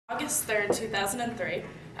August 3rd, 2003,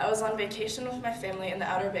 I was on vacation with my family in the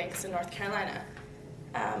Outer Banks in North Carolina.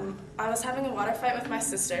 I was having a water fight with my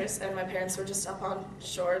sisters, and my parents were just up on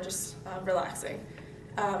shore, just relaxing.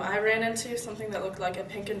 I ran into something that looked like a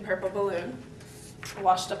pink and purple balloon,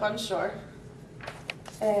 washed up on shore,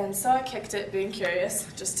 and so I kicked it, being curious,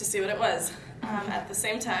 just to see what it was. At the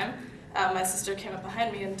same time, my sister came up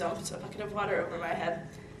behind me and dumped a bucket of water over my head.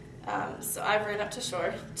 So I ran up to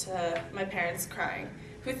shore to my parents crying,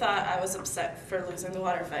 who thought I was upset for losing the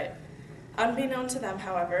water fight. Unbeknown to them,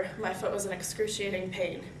 however, my foot was in excruciating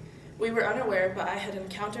pain. We were unaware, but I had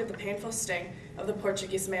encountered the painful sting of the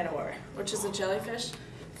Portuguese man-o-war, which is a jellyfish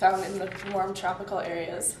found in the warm tropical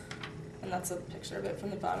areas. And that's a picture of it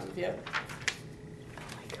from the bottom view.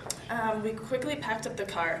 We quickly packed up the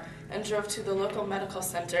car and drove to the local medical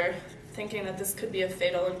center, thinking that this could be a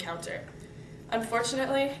fatal encounter.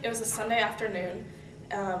 Unfortunately, it was a Sunday afternoon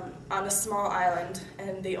on a small island,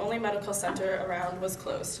 and the only medical center around was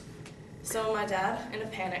closed. So my dad, in a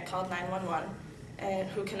panic, called 911, and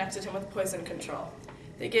who connected him with poison control.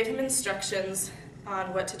 They gave him instructions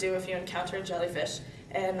on what to do if you encounter a jellyfish,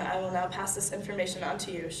 and I will now pass this information on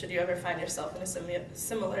to you should you ever find yourself in a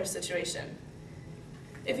similar situation.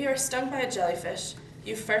 If you are stung by a jellyfish,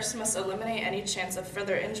 you first must eliminate any chance of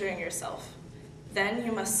further injuring yourself. Then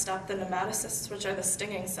you must stop the nematocysts, which are the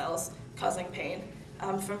stinging cells causing pain,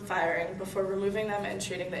 from firing before removing them and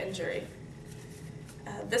treating the injury.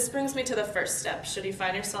 This brings me to the first step, should you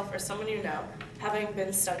find yourself or someone you know having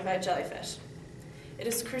been stung by a jellyfish. It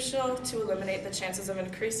is crucial to eliminate the chances of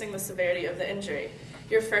increasing the severity of the injury.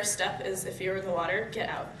 Your first step is, if you're in the water, get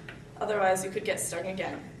out. Otherwise, you could get stung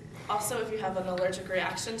again. Also, if you have an allergic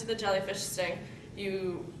reaction to the jellyfish sting,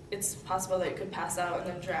 it's possible that you could pass out and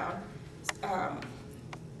then drown.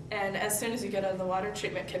 And as soon as you get out of the water,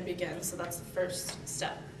 treatment can begin, so that's the first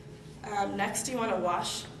step. Next, you want to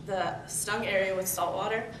wash the stung area with salt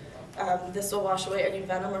water. This will wash away any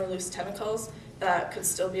venom or loose tentacles that could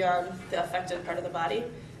still be on the affected part of the body.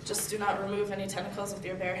 Just do not remove any tentacles with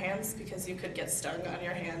your bare hands, because you could get stung on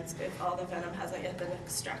your hands if all the venom hasn't yet been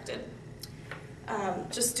extracted.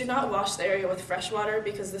 Just do not wash the area with fresh water,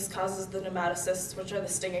 because this causes the nematocysts, which are the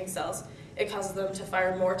stinging cells, it causes them to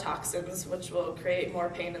fire more toxins, which will create more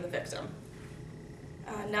pain in the victim.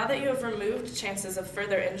 Now that you have removed chances of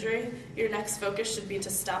further injury, your next focus should be to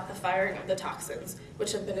stop the firing of the toxins,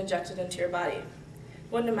 which have been injected into your body.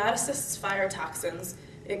 When nematocysts fire toxins,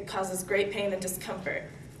 it causes great pain and discomfort.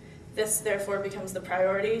 This, therefore, becomes the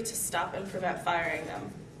priority to stop and prevent firing them.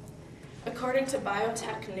 According to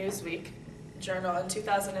Biotech Newsweek journal in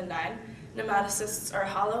 2009, nematocysts are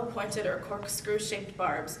hollow, pointed, or corkscrew-shaped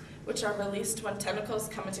barbs, which are released when tentacles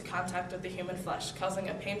come into contact with the human flesh, causing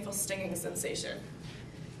a painful stinging sensation.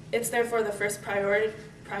 It's therefore the first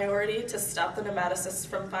priority to stop the nematocysts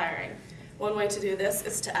from firing. One way to do this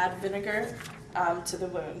is to add vinegar to the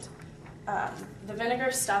wound. The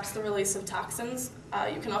vinegar stops the release of toxins.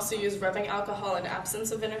 You can also use rubbing alcohol in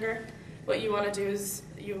absence of vinegar. What you want to do is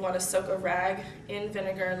you want to soak a rag in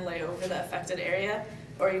vinegar and lay over the affected area,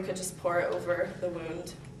 or you could just pour it over the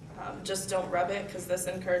wound. Just don't rub it, because this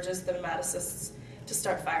encourages the nematocysts to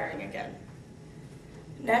start firing again.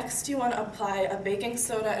 Next, you want to apply a baking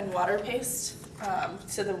soda and water paste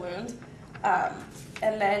to the wound.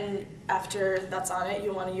 And then after that's on it,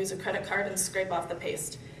 you want to use a credit card and scrape off the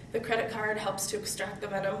paste. The credit card helps to extract the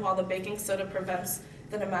venom, while the baking soda prevents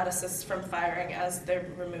the nematocysts from firing as they're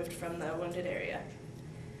removed from the wounded area.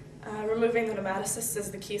 Removing the nematocysts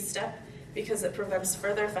is the key step, because it prevents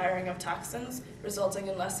further firing of toxins, resulting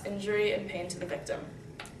in less injury and pain to the victim.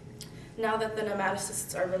 Now that the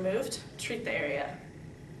nematocysts are removed, treat the area.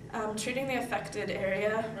 Treating the affected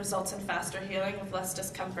area results in faster healing with less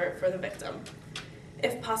discomfort for the victim.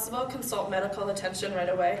 If possible, consult medical attention right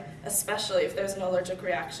away, especially if there's an allergic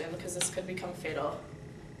reaction, because this could become fatal.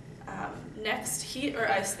 Next, heat or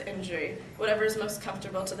ice the injury, whatever is most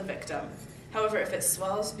comfortable to the victim. However, if it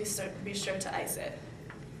swells, be sure to ice it.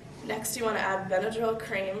 Next, you want to add Benadryl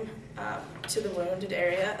cream to the wounded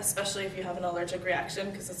area, especially if you have an allergic reaction,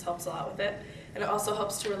 because this helps a lot with it. And it also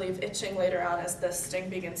helps to relieve itching later on as the sting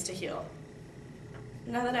begins to heal.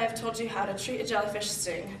 Now that I have told you how to treat a jellyfish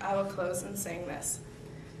sting, I will close in saying this.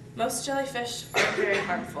 Most jellyfish are very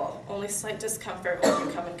harmful, only slight discomfort when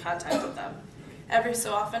you come in contact with them. Every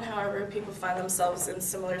so often, however, people find themselves in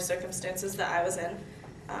similar circumstances that I was in.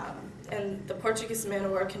 And the Portuguese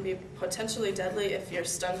man-o-war can be potentially deadly if you're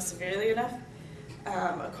stung severely enough.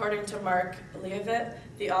 According to Mark Leavitt,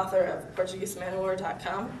 the author of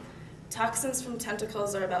PortugueseManowar.com, toxins from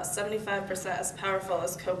tentacles are about 75% as powerful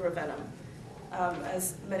as cobra venom,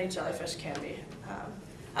 as many jellyfish can be.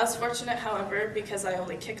 I was fortunate, however, because I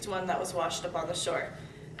only kicked one that was washed up on the shore.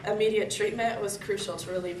 Immediate treatment was crucial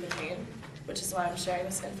to relieve the pain, which is why I'm sharing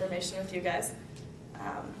this information with you guys.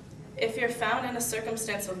 If you're found in a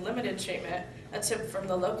circumstance of limited treatment, a tip from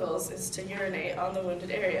the locals is to urinate on the wounded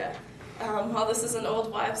area. While this is an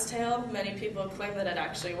old wives' tale, many people claim that it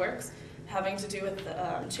actually works, having to do with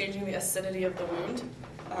changing the acidity of the wound.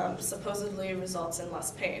 Supposedly results in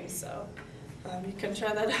less pain, so you can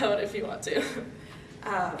try that out if you want to.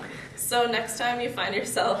 So next time you find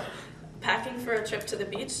yourself packing for a trip to the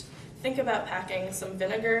beach, think about packing some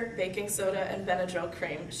vinegar, baking soda, and Benadryl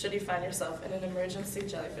cream should you find yourself in an emergency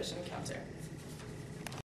jellyfish encounter.